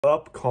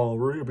Up,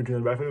 Colin, we've been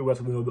doing back video. We got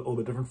something a little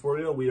bit different for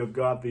you. We have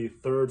got the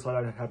third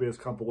Cyanide Happiest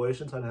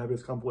Compilation, Cyanide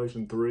Happiest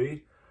Compilation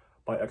 3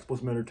 by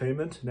Explicit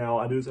Entertainment. Now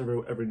I do this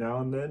every now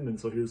and then, and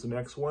so here's the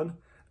next one.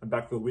 I'm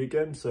back for the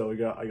weekend, so I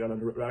got a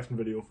reaction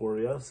video for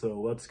you.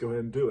 So let's go ahead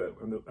and do it.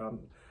 I'm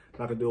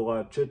not gonna do a lot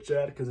of chit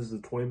chat because this is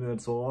 20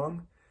 minutes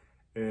long,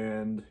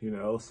 and you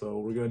know, so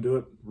we're gonna do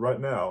it right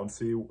now and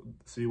see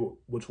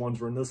which ones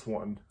were in this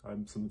one. A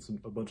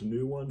bunch of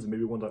new ones and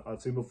maybe ones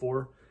I've seen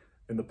before.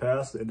 In the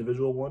past, the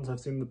individual ones I've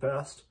seen in the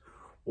past,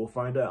 we'll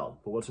find out.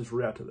 But let's just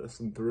react to this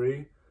in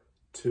 3,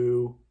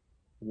 2,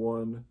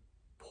 1,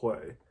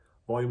 play.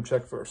 Volume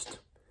check first.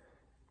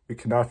 We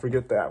cannot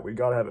forget that. We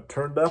gotta have it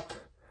turned up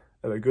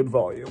at a good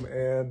volume.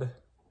 And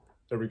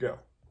there we go.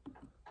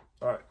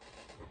 All right.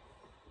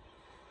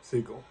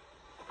 Seagull.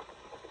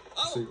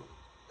 Seagull.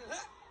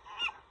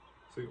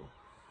 Seagull.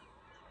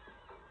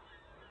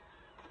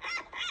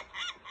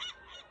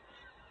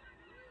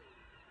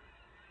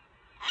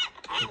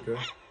 Okay.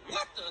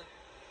 What the?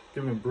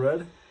 Giving him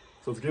bread?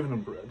 So it's giving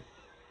him bread.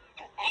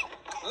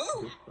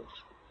 Oh.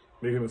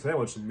 Making him a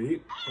sandwich, some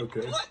meat.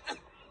 Okay. What?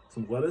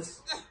 Some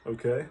lettuce.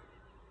 Okay.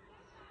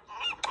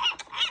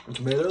 And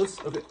tomatoes.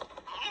 Okay.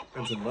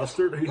 And some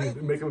mustard. He's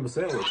making him a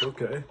sandwich.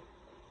 Okay.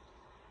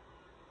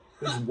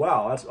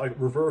 Wow, that's like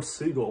reverse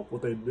seagull,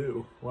 what they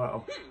do.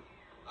 Wow.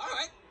 All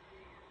right.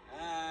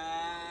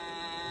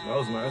 That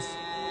was nice.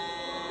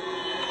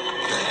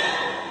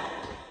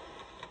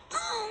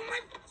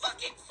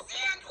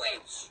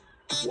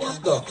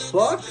 What the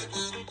fuck?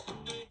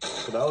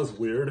 So that was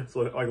weird.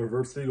 So like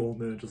reverse seagull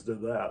and then it just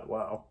did that.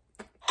 Wow.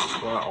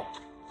 Wow.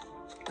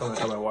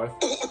 Tell my wife.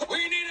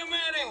 We need a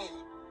medic!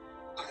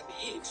 I'm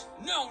hit.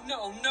 No.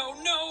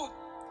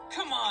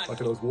 Come on. Like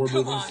those war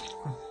Come movies.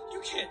 on. You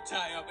can't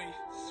die on me.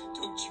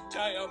 Don't you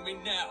die on me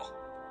now.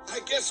 I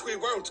guess we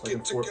won't Like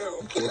get to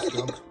go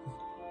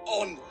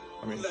on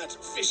that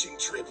fishing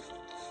trip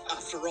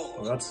after all.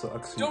 Oh, that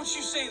sucks. Don't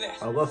you say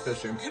that. I love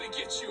fishing. I'm gonna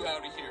get you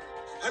out of here.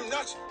 I'm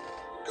not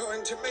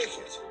going to make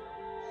it.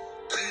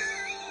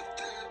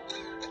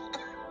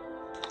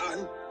 I'm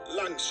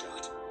lung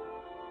shot.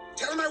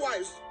 Tell my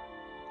wife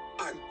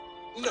I'm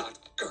not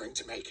going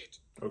to make it.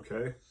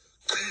 Okay.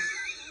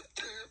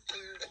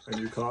 And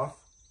you cough?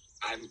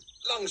 I'm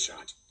lung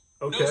shot.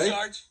 Okay. No,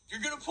 Sarge.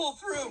 You're gonna pull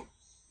through.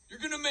 You're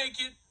gonna make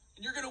it,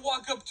 and you're gonna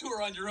walk up to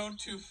her on your own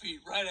 2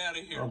 feet right out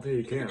of here. I don't think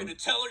you can. You're gonna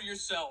tell her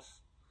yourself.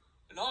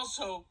 And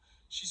also,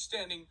 she's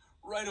standing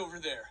right over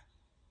there.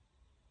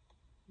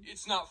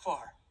 It's not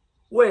far.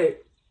 Wait.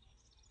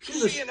 She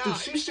and Did I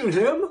she shoot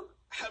him?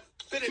 have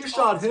been She at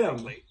shot odds him.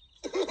 lately.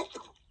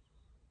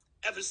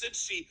 Ever since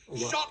she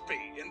shot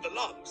me in the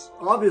lungs.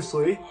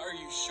 Obviously. Are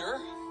you sure?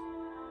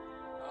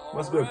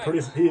 Must have been a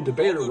pretty heated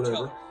debate or I'll go tell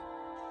whatever. her.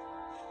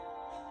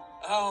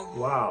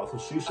 Wow, so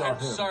she shot I'm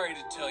him. sorry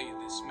to tell you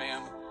this,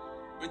 ma'am,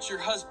 but your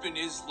husband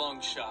is lung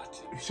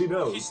shot. She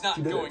knows. He's not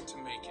She did going it. to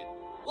make it.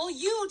 Well,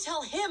 you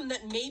tell him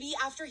that maybe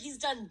after he's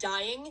done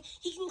dying,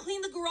 he can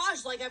clean the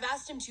garage like I've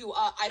asked him to,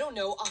 I don't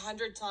know,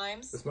 100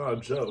 times. It's not a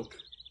joke.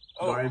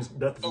 Oh, Death is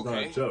not a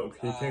okay. joke.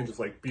 He can't just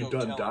like be Go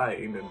done tell him.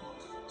 dying and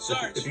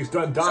Sarge, if he's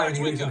done dying, Sarge,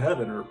 he's in wake up.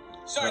 heaven or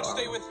Sarge,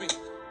 stay with me.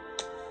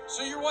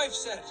 So your wife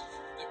said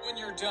that when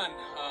you're done,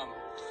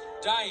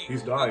 dying,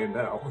 he's dying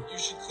now. you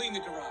should clean the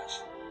garage.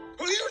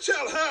 Will you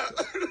tell her?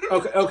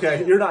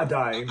 Okay, you're not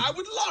dying. I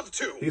would love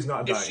to. He's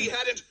not if dying. she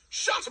hadn't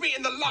shot me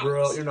in the lungs.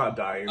 Girl, you're not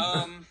dying.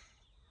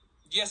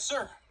 Yes,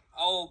 sir.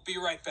 I'll be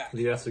right back.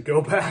 He has to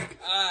go back.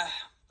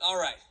 All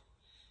right.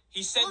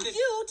 He said Well, that...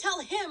 you tell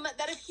him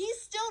that if he's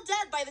still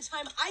dead by the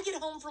time I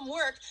get home from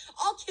work,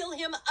 I'll kill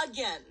him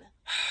again.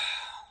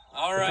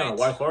 All What right. kind of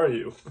wife are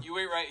you? You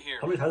wait right here.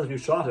 How many times have you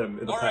shot him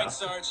in the All right, past?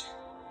 Sarge.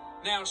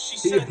 Now, she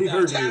He said that...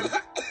 heard you.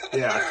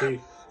 Yeah, see?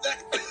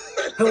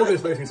 Look at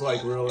his face, he's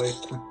like, really?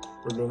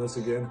 We're doing this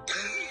again?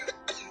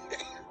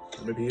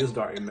 Or maybe he is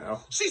dying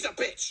now. She's a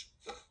bitch.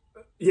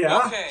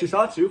 Yeah, Okay. she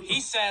shot you. He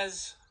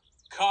says,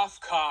 cough,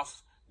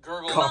 cough,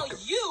 gurgle. Cough. Well,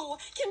 you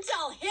can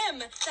tell him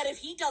that if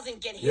he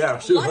doesn't get his Yeah,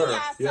 shoot bloody her.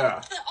 ass Yeah.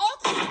 up, that I'll...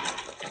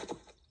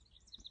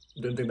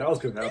 Didn't think that was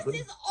gonna happen.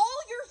 This is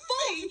all your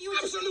fault. Me? If you would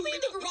just Absolutely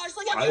clean the garage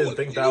like I didn't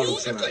think that You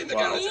was should gonna. clean the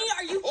Wow. garage. Me?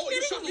 Are you Oh,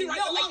 you shot kidding me me? right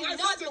No, in the lung. I do I not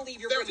felt it. believe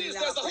you're There it bringing is.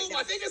 that There's up the hole. right My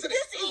now. fingers in it.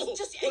 This is Oh,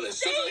 just well, it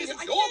certainly insane. isn't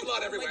I your can't- blood oh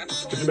my everywhere.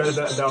 God. Could you imagine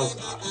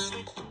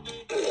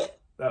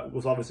that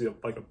was obviously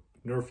like a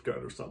Nerf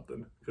gun or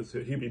something? Because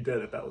he'd be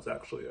dead if that was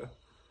actually a...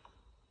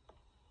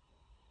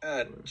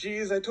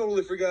 Geez, I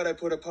totally forgot I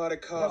put a pot of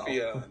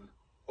coffee on.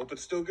 Hope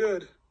it's still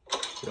good. Yeah,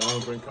 I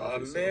don't drink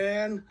coffee. Oh so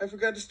man, I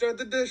forgot to start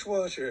the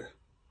dishwasher.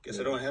 Guess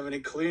I don't have any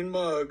clean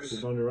mugs.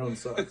 just on your own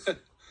sucks.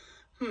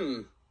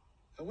 I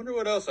wonder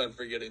what else I'm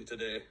forgetting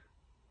today.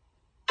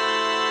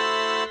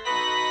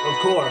 Of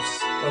course.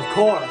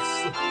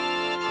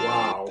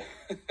 Wow.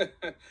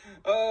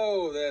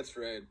 Oh, that's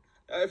right.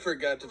 I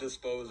forgot to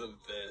dispose of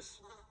this.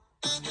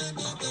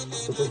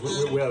 So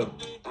we had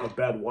a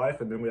bad wife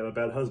and then we had a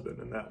bad husband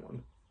in that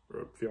one.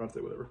 Or a fiance,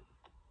 whatever.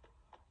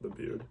 The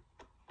beard.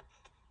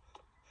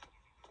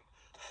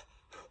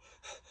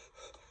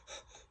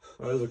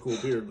 That is a cool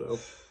beard, though.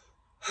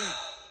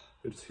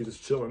 He's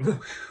just chilling.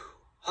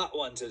 Hot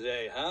one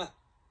today, huh?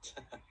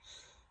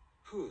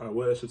 I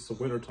wish it's the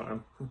winter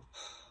time.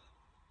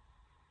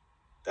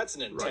 That's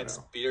an intense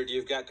now. beard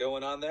you've got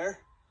going on there.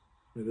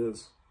 It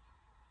is.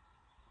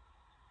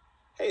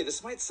 Hey,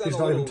 this might sound He's a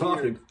not little even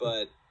talking. weird,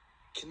 but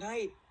can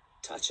I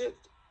touch it?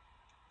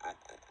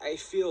 I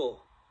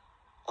feel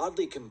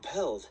oddly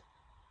compelled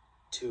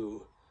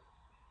to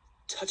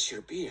touch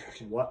your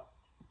beard. What?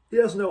 He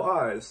has no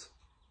eyes.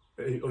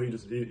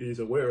 He's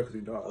aware because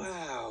he nods.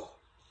 Wow,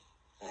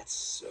 that's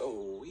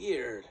so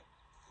weird.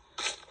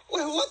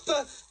 Wait, what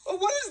the?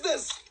 What is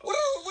this?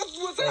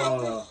 What's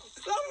that?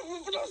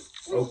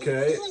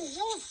 Okay.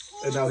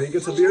 And now he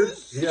gets a beard?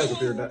 He has a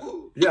beard now.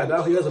 Yeah,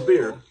 now he has a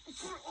beard.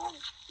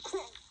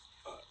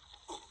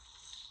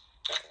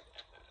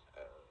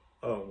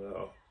 Oh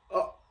no.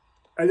 Oh.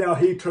 And now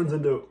he turns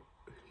into...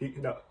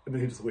 and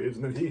then he just leaves,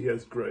 and then he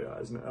has gray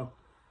eyes now.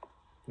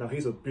 Now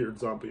he's a beard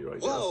zombie, I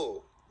guess.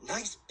 Whoa,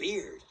 nice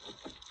beard.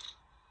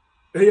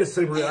 And he has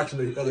the same reaction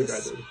that the other guy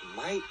did.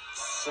 Might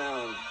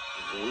sound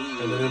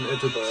weird. And then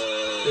it's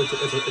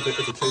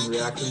a chain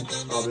reaction,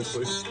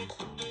 obviously.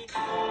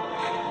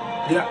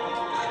 Yeah.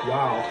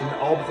 Wow. And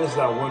all because of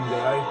that one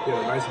guy, he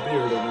had a nice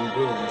beard, and then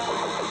boom.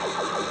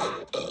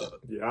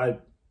 Yeah,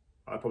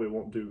 I probably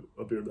won't do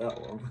a beard that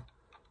long.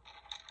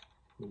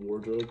 The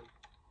wardrobe.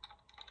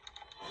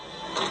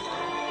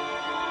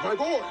 My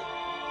boy,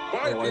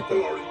 my like people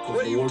that. are in Just the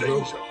grave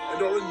wardrobe. danger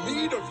and are in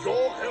need of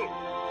your help.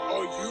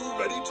 Are you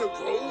ready to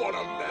go on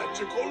a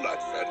magical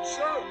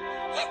adventure?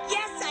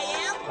 Yes, I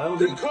am. I don't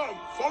Then think... come,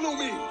 follow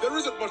me. There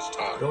isn't much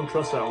time. Don't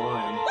trust that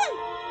lion.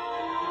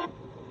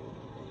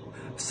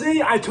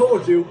 See, I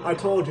told you,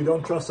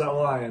 don't trust that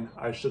lion.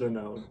 I should have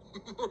known.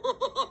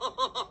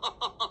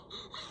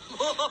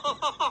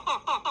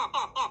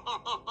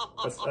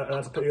 That's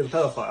a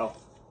pedophile.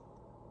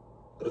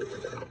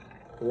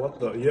 What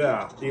the?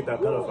 Yeah, eat that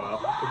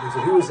pedophile. So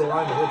he was the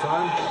lion the whole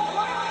time?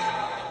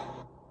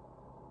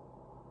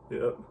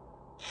 Yep.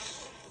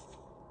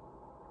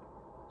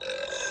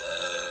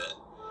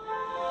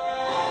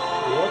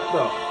 What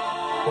the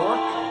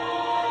fuck?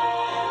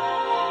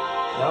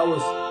 That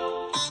was...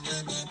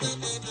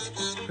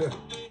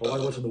 Well, I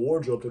went in the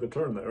wardrobe, took a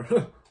turn there.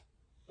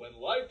 When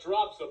life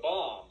drops a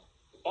bomb,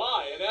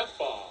 buy an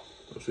F-bomb.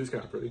 Oh, she's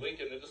kind of pretty. Link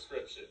in the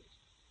description.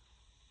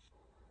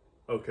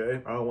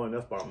 Okay, I don't want an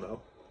F-bomb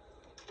though.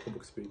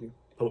 Public speaking.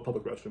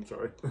 Public restroom,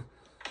 sorry.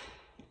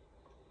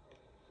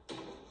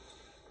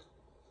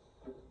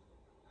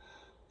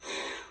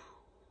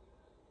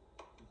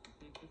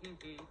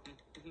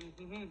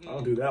 I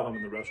don't do that one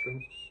in the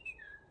restroom.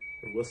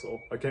 Or whistle.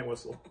 I can't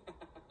whistle.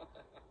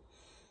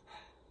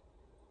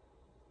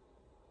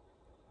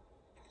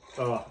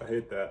 Oh, I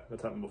hate that.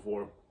 That's happened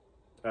before.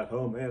 At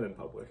home and in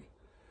public.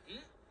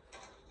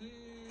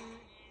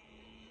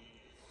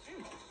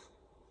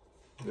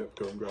 Yep,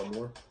 go and grab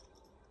more.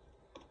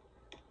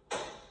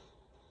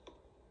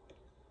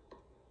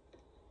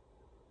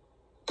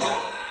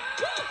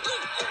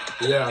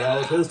 Yeah, that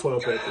was his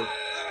toilet paper.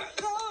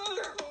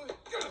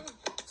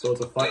 So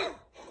it's a fight.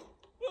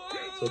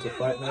 So it's a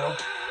fight now.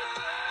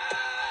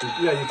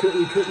 Yeah, you could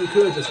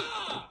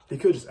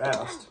have just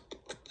asked.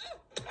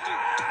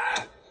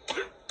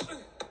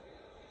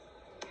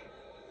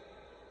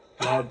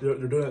 Now they're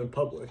doing it in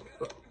public.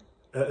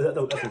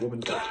 That's a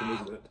woman's restroom,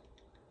 isn't it?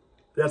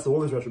 That's the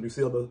woman's restroom. You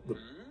see on the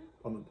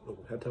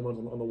head ones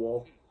on the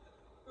wall?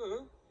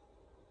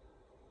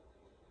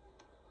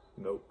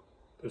 Nope.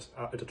 It's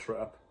a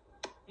trap.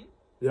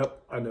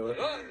 Yep, I know it.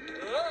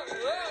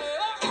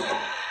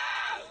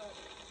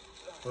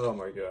 Oh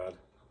my god.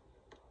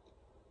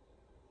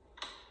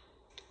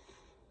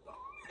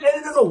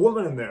 And there's a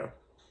woman in there.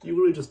 You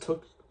really just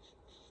took...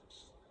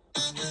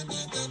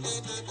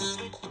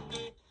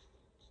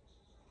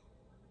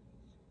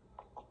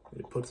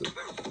 He puts it...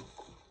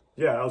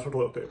 Yeah, that was her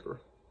toilet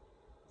paper.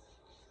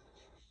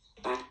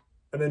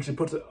 And then she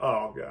puts it...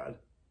 Oh god.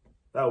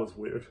 That was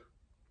weird.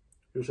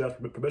 You should ask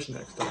for permission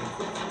next time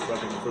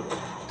for the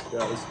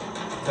guys.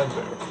 Ted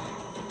Bear.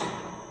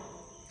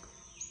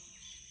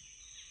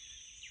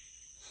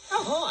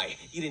 Oh, hi.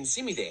 You didn't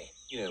see me there.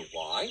 You know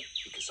why?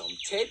 Because I'm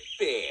Ted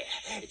Bear.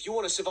 If you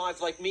want to survive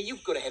like me,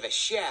 you've got to have a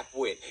sharp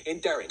wit,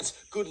 endurance,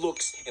 good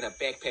looks, and a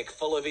backpack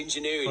full of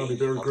ingenuity. Probably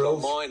Bear I've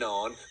Grylls. got mine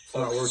on.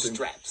 not Both working.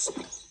 straps.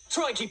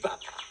 Try and keep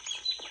up.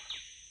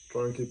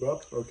 Try and keep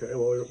up? Okay,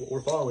 well,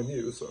 we're following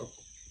you, so...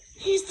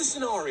 Here's the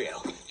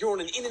scenario. You're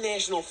on an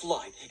international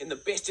flight, and the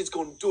bestard's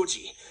gone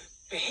dodgy.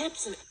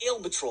 Perhaps an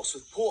albatross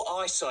with poor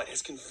eyesight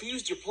has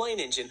confused your plane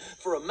engine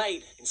for a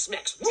mate and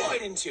smacks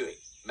right into it,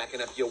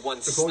 macking up your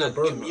once only a snug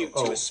bird, commute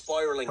though. to Oh. a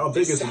spiraling How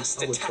big is an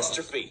disaster albatross?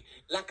 catastrophe.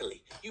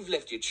 Luckily, you've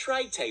left your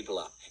tray table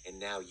up, and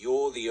now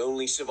you're the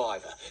only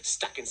survivor,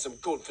 stuck in some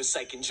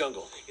godforsaken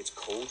jungle. It's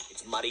cold,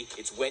 it's muddy,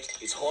 it's wet,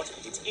 it's hot,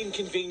 it's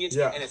inconvenient,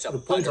 Yeah, and it's a the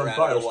plane's bugger on out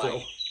fire of the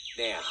way.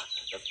 still. Now,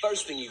 the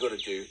first thing you got to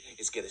do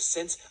is get a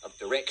sense of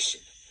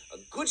direction. A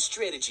good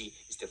strategy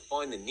is to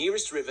find the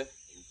nearest river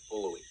and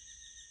follow it.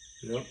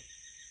 Yep.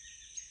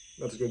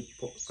 That's a good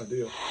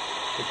idea.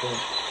 Good point.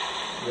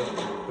 Yeah,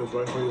 it was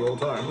right for you the whole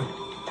time.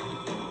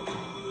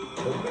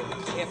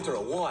 After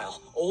a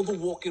while, all the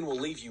walking will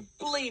leave you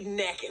bleeding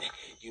naked.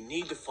 You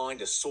need to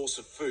find a source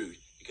of food,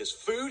 because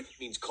food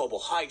means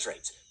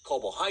carbohydrates.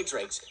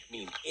 Carbohydrates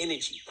mean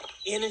energy.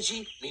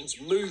 Energy means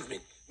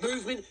movement.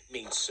 Movement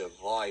means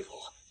survival.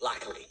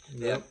 Luckily,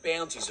 there are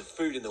bounties of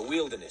food in the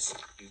wilderness.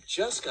 You've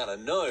just got to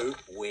know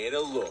where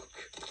to look.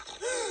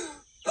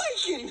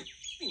 Bacon!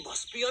 We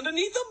must be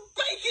underneath the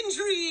bacon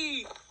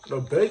tree! The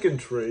bacon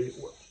tree?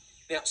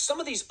 Now, some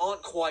of these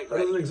aren't quite That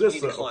ready. doesn't You exist,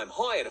 need to though. climb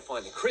higher to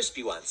find the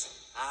crispy ones.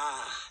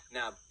 Ah,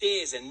 now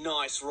there's a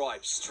nice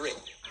ripe strip.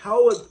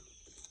 How would...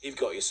 You've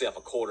got yourself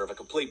a quarter of a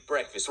complete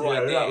breakfast Yeah, right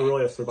you're there. not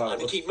really a Time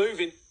to survivalist. keep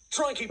moving.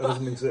 Try and keep That up.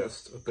 doesn't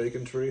exist. A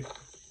bacon tree?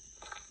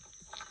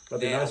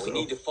 That'd be Now, nice, we though.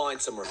 need to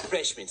find some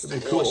refreshments to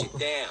That'd be wash cool. it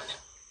down.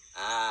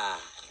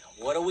 Ah,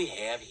 now what do we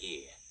have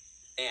here?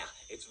 Now,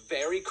 it's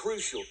very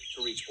crucial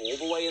to reach all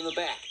the way in the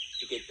back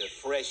to get the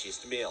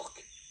freshest milk.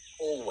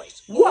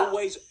 Always, What?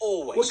 always,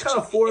 always. What kind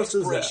of check the forest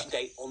is expiration that?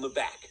 date on the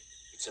back.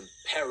 It's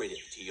imperative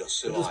to your They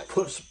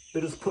survival.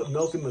 just put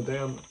milk in the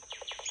damn...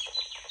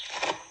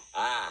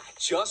 Ah,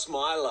 just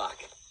my luck.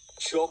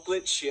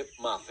 Chocolate chip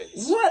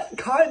muffins. What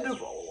kind of...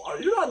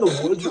 You're not in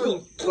the woods, you're in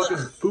fucking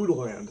food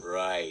land.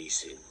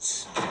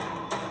 Raisins.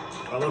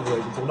 I love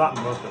raisins. Well, not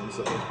muffins,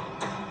 so...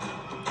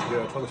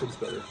 Yeah, chocolate chip's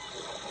better.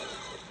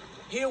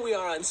 Here we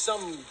are on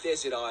some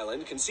desert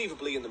island,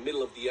 conceivably in the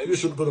middle of the You ocean.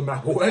 should put a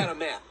map away. Without a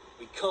map,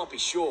 we can't be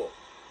sure.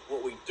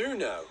 What we do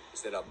know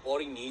is that our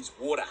body needs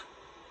water.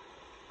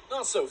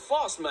 Not so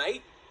fast,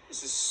 mate.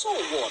 This is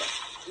salt water.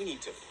 We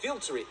need to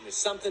filter it into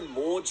something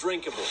more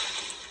drinkable.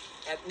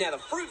 Now, the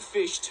fruit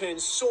fish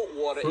turns salt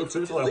water Fruit into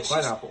fish like a delicious,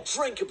 pineapple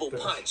drinkable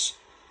fish. punch.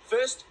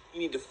 First, you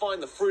need to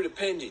find the fruit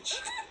appendage.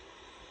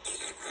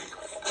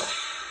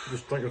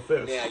 Just drink a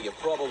fish. Now, you're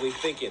probably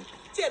thinking,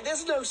 Dad,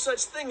 there's no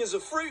such thing as a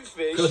fruit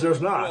fish. 'Cause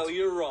there's not. Well,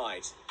 you're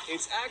right.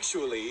 It's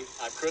actually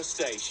a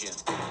crustacean.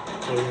 So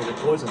you're gonna get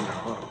poisoned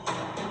now, huh?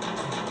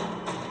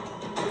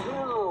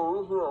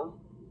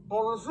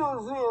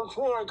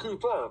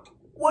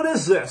 What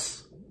is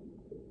this?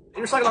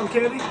 You're sucking on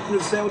candy?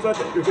 There's a sandwich right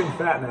there. You're getting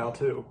fat now,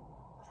 too.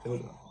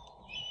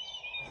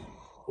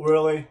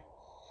 Really?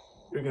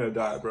 You're gonna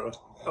die, bro.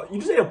 Oh, you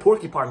just ate a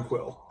porcupine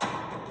quill.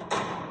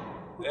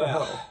 What the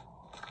hell?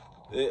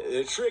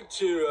 The trick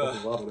to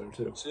There's lava there,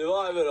 too.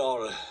 surviving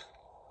on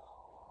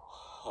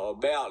a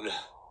mountain,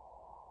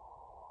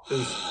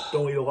 Just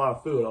don't eat a lot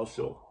of food, else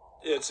you'll...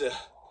 it's You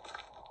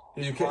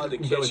hard to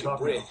can barely catch your talk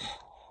now. breath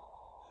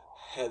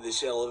at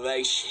this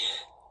elevation.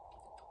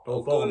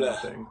 Don't fall in gonna-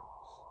 that thing.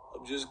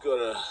 I'm just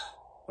gonna...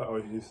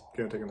 Uh-oh, he's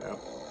gonna take a nap.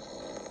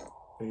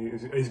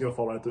 He's gonna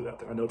fall right through that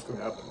thing. I know it's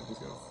gonna happen. He's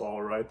gonna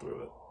fall right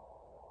through it.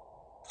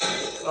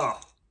 Ah.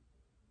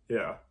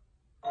 Yeah.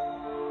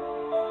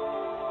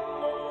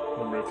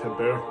 Remember if Ted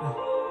Bear?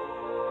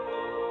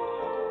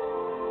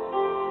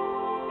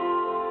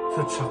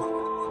 The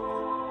chocolate.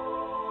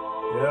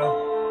 Yeah.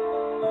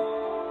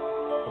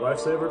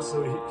 Lifesaver.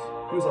 So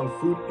he was on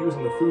food. He was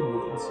in the food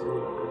woods or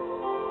whatever.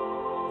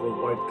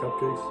 Little white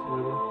cupcakes,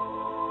 whatever.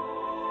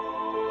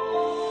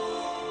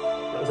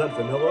 Is that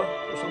vanilla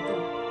or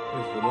something?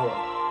 It's vanilla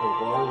or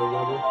water or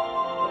whatever.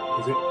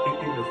 He's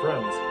eating your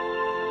friends.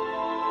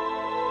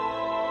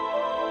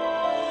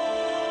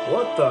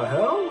 What the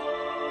hell?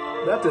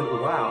 That did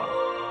wow.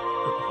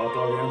 Hot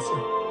dog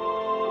answer.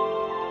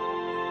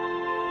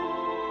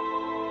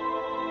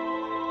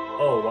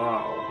 Oh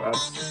wow,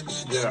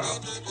 that's yeah.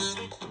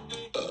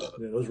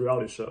 Those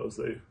reality shows,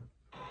 they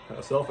kind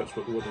of selfish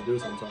with what they do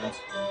sometimes.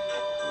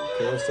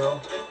 Carousel.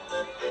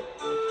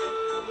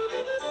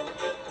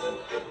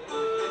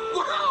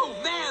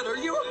 Whoa, man, are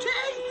you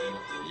okay?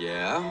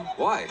 Yeah?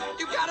 Why?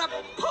 You got a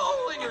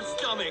pole in your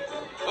stomach.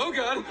 Oh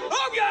god!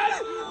 Oh,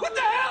 God! What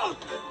the hell?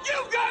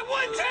 You've got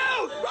one,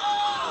 too!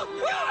 Oh,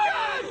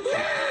 God!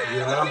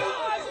 Yeah.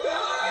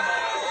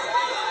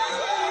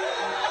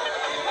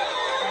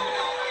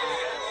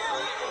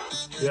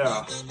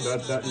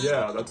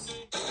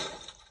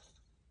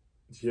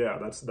 Yeah,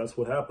 that's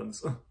what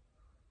happens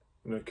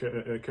in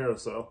a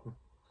carousel.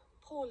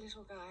 Poor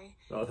little guy.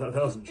 Oh, that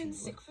was He's been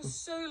interesting. sick for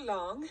so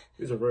long.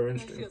 These are very I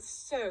interesting. feel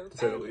so to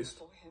say the bad least.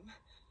 for him.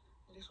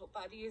 Little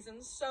buddy is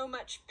in so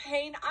much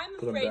pain. I'm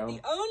Put him afraid down.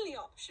 the only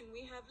option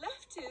we have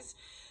left is,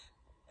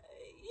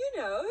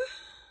 you know.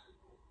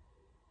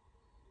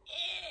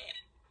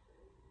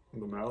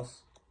 The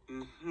mouse.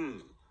 Mm-hmm.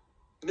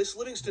 Miss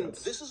Livingston,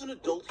 Yes. this is an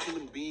adult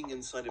human being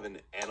inside of an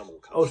animal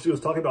costume. Oh, she was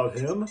talking about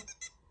him.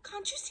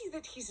 Can't you see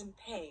that he's in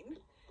pain?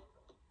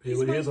 He He's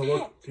my doesn't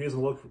look. pet. He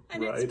doesn't look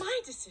And right. it's my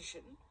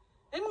decision.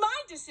 And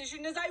my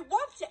decision is I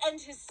want to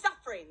end his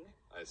suffering.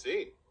 I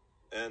see.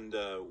 And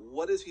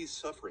what is he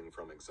suffering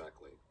from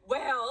exactly?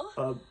 Well,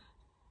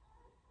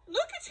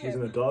 look at He's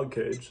in a him. dog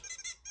cage.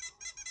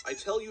 I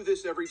tell you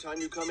this every time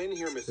you come in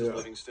here, Mrs. Yeah.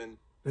 Livingston.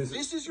 He's-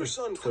 This is your he's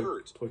son, toy-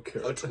 Kurt, toy a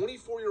carrot.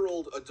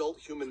 24-year-old adult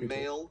human Excuse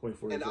me, male,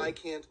 24 and years I old.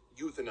 can't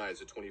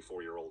euthanize a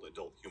 24-year-old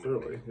adult human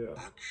Clearly, male.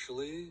 yeah.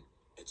 Actually,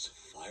 it's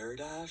Fire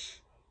Dash.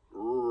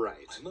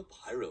 Right. I'm a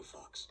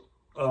pyrofox.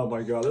 Oh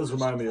my god, this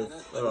reminds me of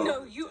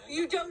No,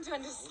 you don't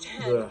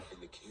understand.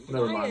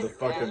 never mind the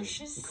fucking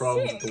Ash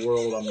problems sick. of the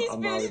world. I'm He's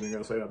not been- even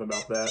gonna say nothing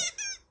about that.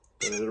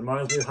 But it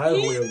reminds me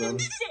heavily of them.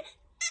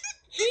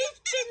 He's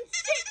been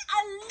sick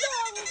a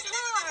long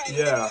time.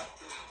 Yeah,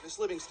 Miss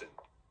Livingston.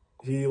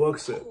 he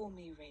looks it. Call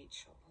me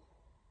Rachel.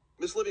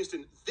 Miss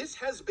Livingston, this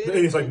has been And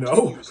he's like, and no.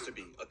 continues to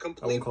be a I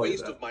complete won't call you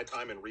waste that. of my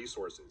time and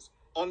resources.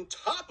 On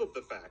top of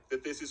the fact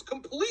that this is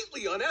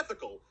completely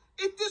unethical,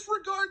 it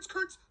disregards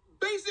Kurt's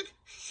basic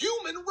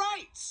human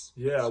rights.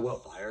 Yeah, well,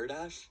 Fire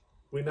Dash?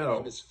 we My know.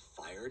 name is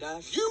Fire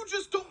Dash? You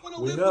just don't want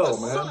to We live know, with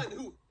a man. son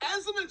who,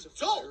 as an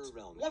adult, Fire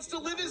realm. wants to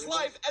live his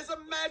life as a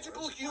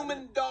magical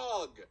human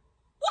dog.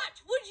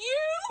 What would you?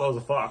 That was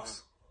a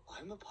fox.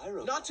 I'm a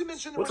pyro. Not to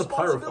mention the What's a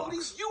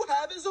responsibilities pyrofox? you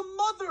have as a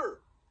mother.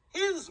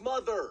 His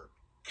mother.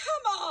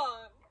 Come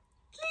on,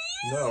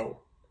 please. No.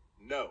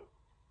 No.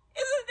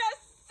 Isn't there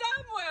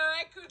somewhere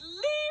I could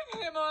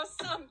leave him or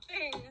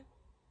something?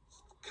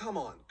 Come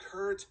on,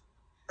 Kurt.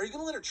 Are you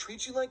going to let her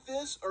treat you like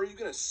this? Or are you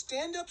going to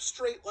stand up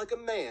straight like a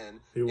man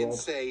He and won't.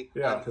 say,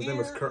 Yeah, I'm his name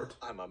was here, Kurt.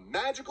 I'm a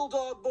magical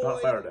dog boy,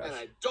 Not Fire Dash. and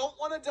I don't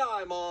want to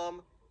die,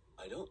 Mom.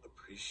 I don't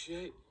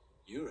appreciate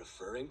you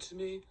referring to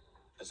me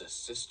as a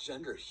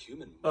cisgender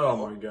human Oh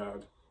male. my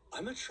god.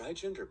 I'm a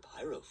trigender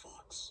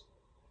pyrofox.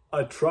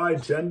 A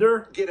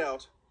tri-gender? Get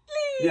out.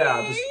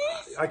 Yeah,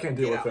 I can't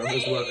deal with him.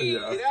 This is what, Get yeah.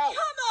 out.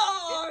 Come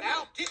on. Get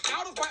out. Get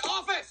out of my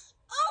office.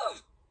 Oh,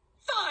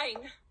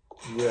 fine.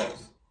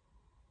 Yes.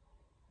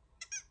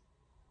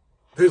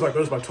 He's like,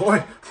 there's my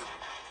toy.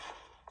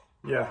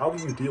 Yeah, how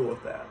do you deal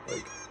with that?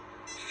 Like,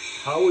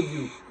 how would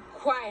you...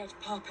 Quiet,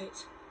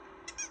 puppet.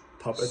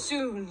 Puppet?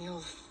 Soon you'll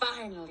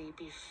finally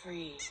be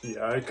free.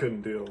 Yeah, I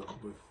couldn't deal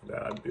with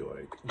that. I'd be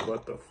like,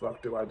 what the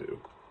fuck do I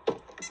do?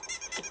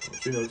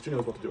 She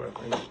knows what to do, I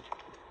think.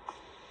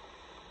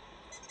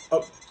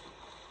 Oh,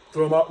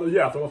 throw him off,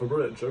 yeah, throw him off a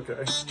bridge, okay.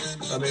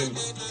 I mean,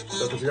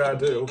 that's what you gotta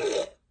do.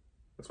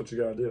 That's what you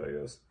gotta do,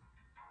 I guess.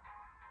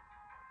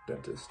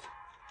 Dentist.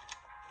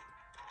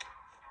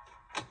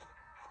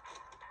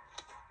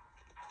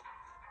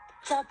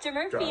 Dr.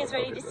 Murphy Got it, is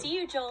ready okay, to then. see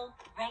you, Joel.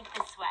 Right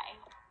this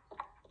way.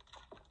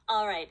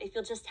 All right, if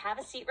you'll just have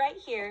a seat right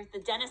here, the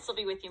dentist will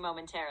be with you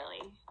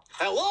momentarily.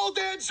 Hello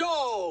there,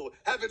 Joe.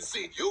 Haven't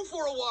seen you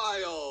for a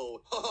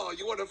while. Oh,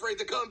 you weren't afraid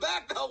to come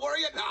back now, were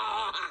you?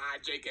 Nah,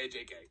 JK.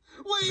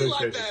 We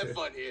like to have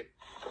fun here.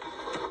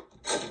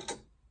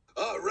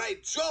 All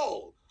right,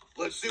 Joel.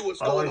 Let's see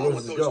what's I like going on where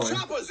with this those is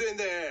going. choppers in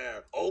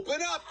there.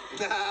 Open up.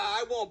 Nah,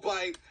 I won't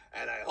bite,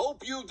 and I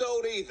hope you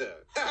don't either.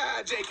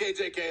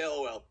 JK,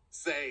 LOL.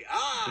 Say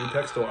ah. You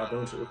text a lot,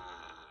 don't you?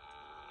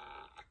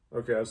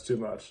 Okay, that's too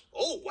much.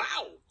 Oh,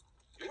 wow.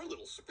 You're a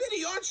little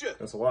spitty, aren't you?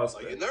 That's a lot of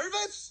Are you spit.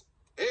 nervous?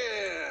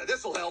 Here,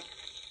 this'll help.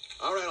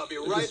 All right, I'll be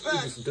He right just- back. he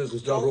just does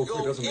his job real Don't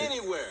quick, go doesn't he?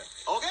 anywhere,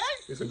 okay?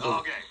 He's like,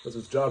 Okay. does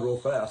his job real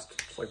fast,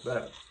 just like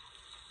that.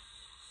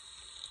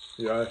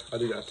 Yeah, I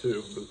do that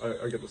too.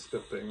 But I get the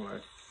spit thing when I...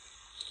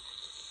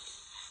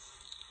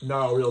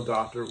 Not a real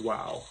doctor.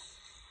 Wow.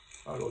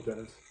 Not a real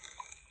dentist.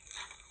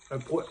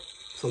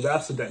 So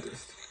that's the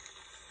dentist.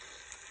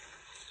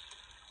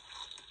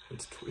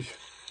 It's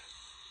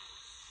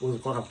what does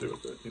the clown have to do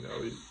with it? You know,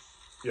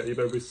 yeah, you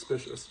better be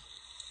suspicious.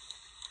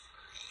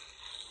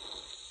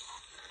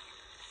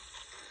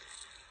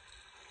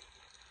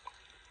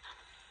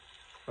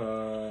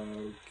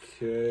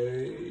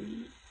 Okay.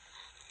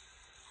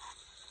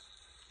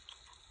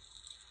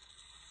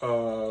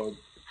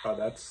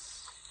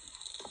 That's...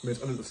 I mean,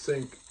 it's under the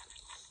sink.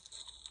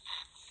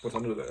 What's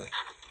under there?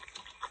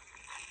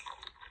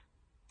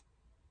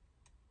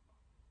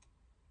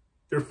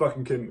 You're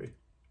fucking kidding me.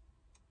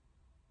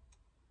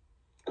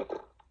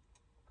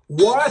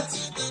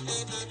 What?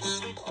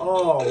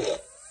 Oh,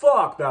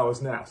 fuck, that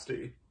was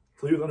nasty.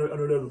 So he was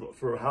under there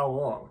for how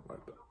long?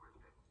 Like that.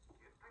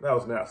 That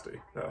was nasty.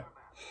 Yeah.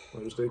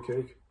 Mother's Day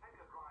cake?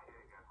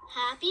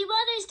 Happy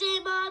Mother's Day,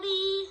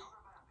 Mommy!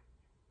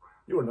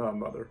 You are not a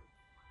mother.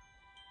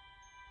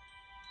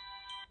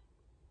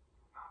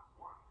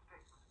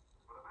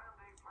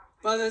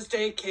 Mother's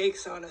Day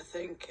cakes aren't a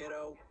thing,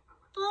 kiddo.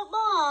 But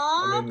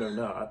Mom... I mean, they're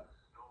not.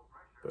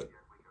 But,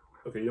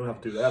 okay, you don't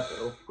have to do that,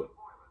 though. But,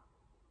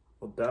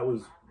 well, that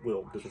was,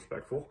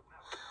 disrespectful.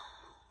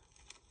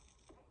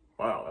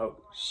 Wow.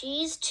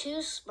 She's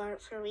too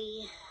smart for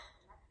me.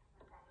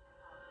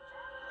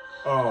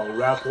 Oh,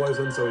 rat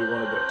poison, so he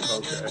wanted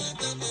to...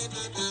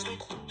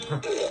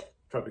 Okay.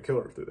 Tried to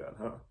kill her through that,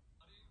 huh?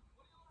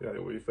 Yeah,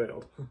 well, you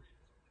failed.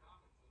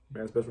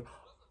 Man's best friend.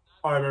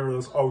 I remember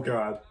this. Oh,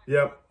 God.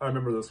 Yep, I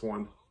remember this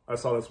one. I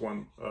saw this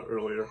one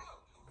earlier.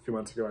 A few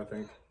months ago, I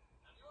think.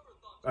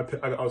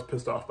 I was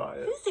pissed off by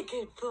it. Who's a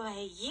good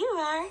boy? You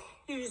are.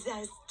 Who's a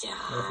I star?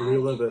 have to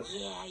relive it.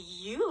 Yeah,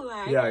 you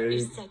are. Yeah, You're you-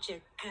 such a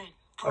good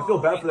boy. I feel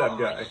bad for that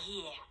guy.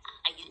 Yeah.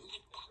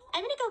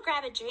 I'm gonna go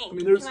grab a drink. I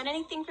mean, there's- you want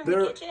anything from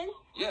there- the kitchen?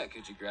 Yeah,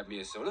 could you grab me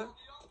a soda?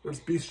 There's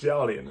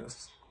bestiality in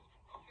this.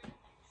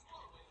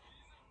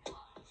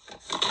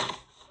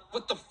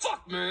 What the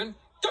fuck, man?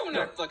 Don't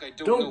act like I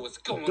don't know what's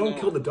going on. Don't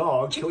kill the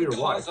dog. Keep Kill your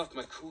claws wife. off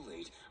my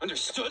Kool-Aid.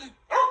 Understood?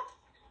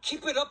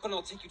 Keep it up and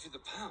I'll take you to the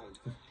pound.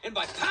 And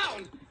by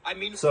pound, I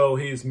mean... So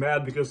he's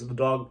mad because the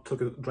dog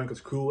drank his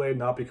Kool-Aid,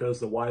 not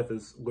because the wife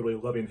is literally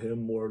loving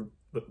him more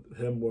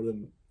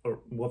than, or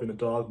loving the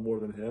dog more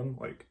than him.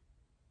 Like,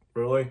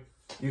 really?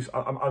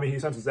 I mean, he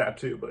senses that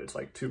too, but it's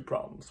like two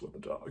problems with the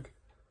dog.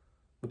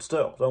 But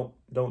still,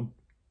 don't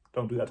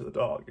do that to the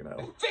dog, you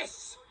know?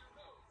 Fists!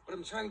 What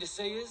I'm trying to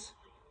say is,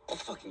 I'll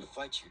fucking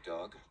fight you,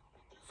 dog.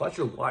 Fight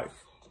your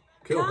wife.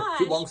 Kill her. Gosh,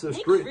 She belongs to the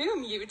make street.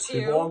 room, you two.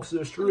 She belongs to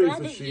the street.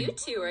 Glad that you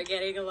two are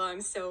getting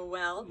along so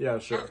well. Yeah,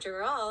 sure.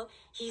 After all,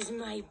 he's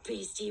my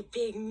beastie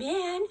big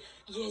man.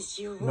 Yes,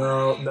 you are.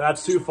 No,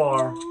 that's too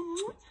far.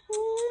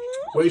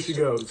 Way she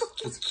goes.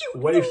 Just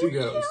way she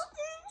goes.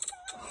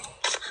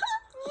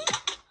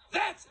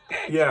 That's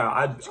it!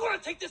 Yeah, Do you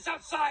want to take this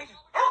outside?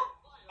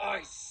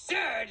 I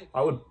said...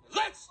 I would...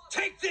 Let's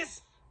take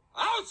this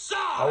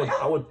outside!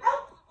 I would...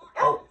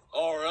 Oh.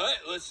 All right,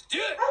 let's do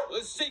it.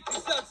 Let's take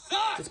this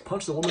outside. Just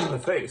punch the woman in the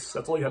face.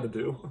 That's all you had to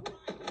do.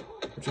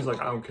 And she's like,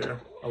 I don't care.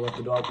 I love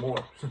the dog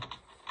more.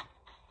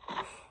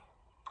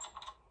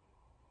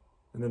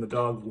 And then the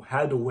dog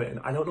had to win.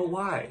 I don't know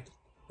why.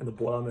 And the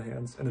blood on the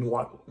hands. And then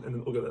what? And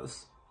then look at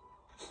this.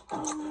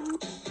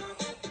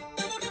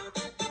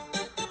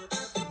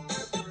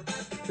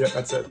 Yeah,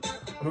 that's it.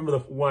 I remember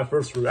when I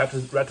first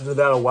reacted to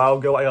that a while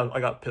ago.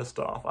 I got pissed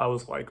off. I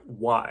was like,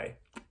 why?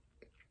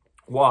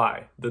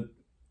 Why?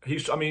 He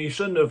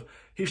shouldn't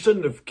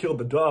have killed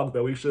the dog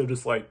though. He should have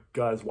just like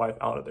got his wife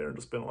out of there and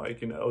just been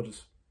like,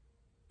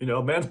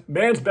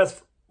 man's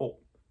best. Well,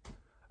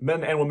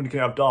 men and women can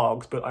have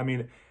dogs, but I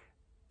mean,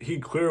 he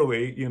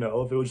clearly,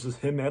 if it was just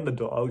him and the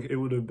dog, it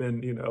would have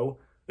been,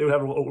 they would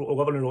have a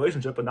loving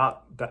relationship, but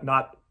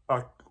not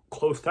a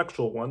close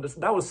sexual one.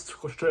 That was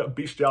straight up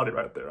bestiality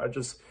right there.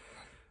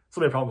 So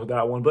many problems with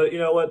that one. But you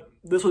know what?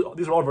 These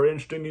are all very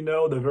interesting.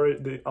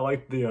 I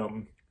like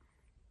the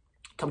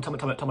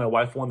Tell My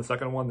Wife one, the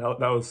second one. That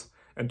was,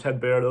 and Ted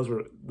Bear. Those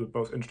were the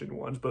most interesting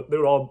ones. But they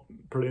were all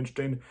pretty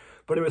interesting.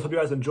 But anyways, hope you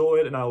guys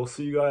enjoyed, and I will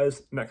see you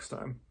guys next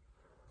time.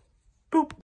 Boop.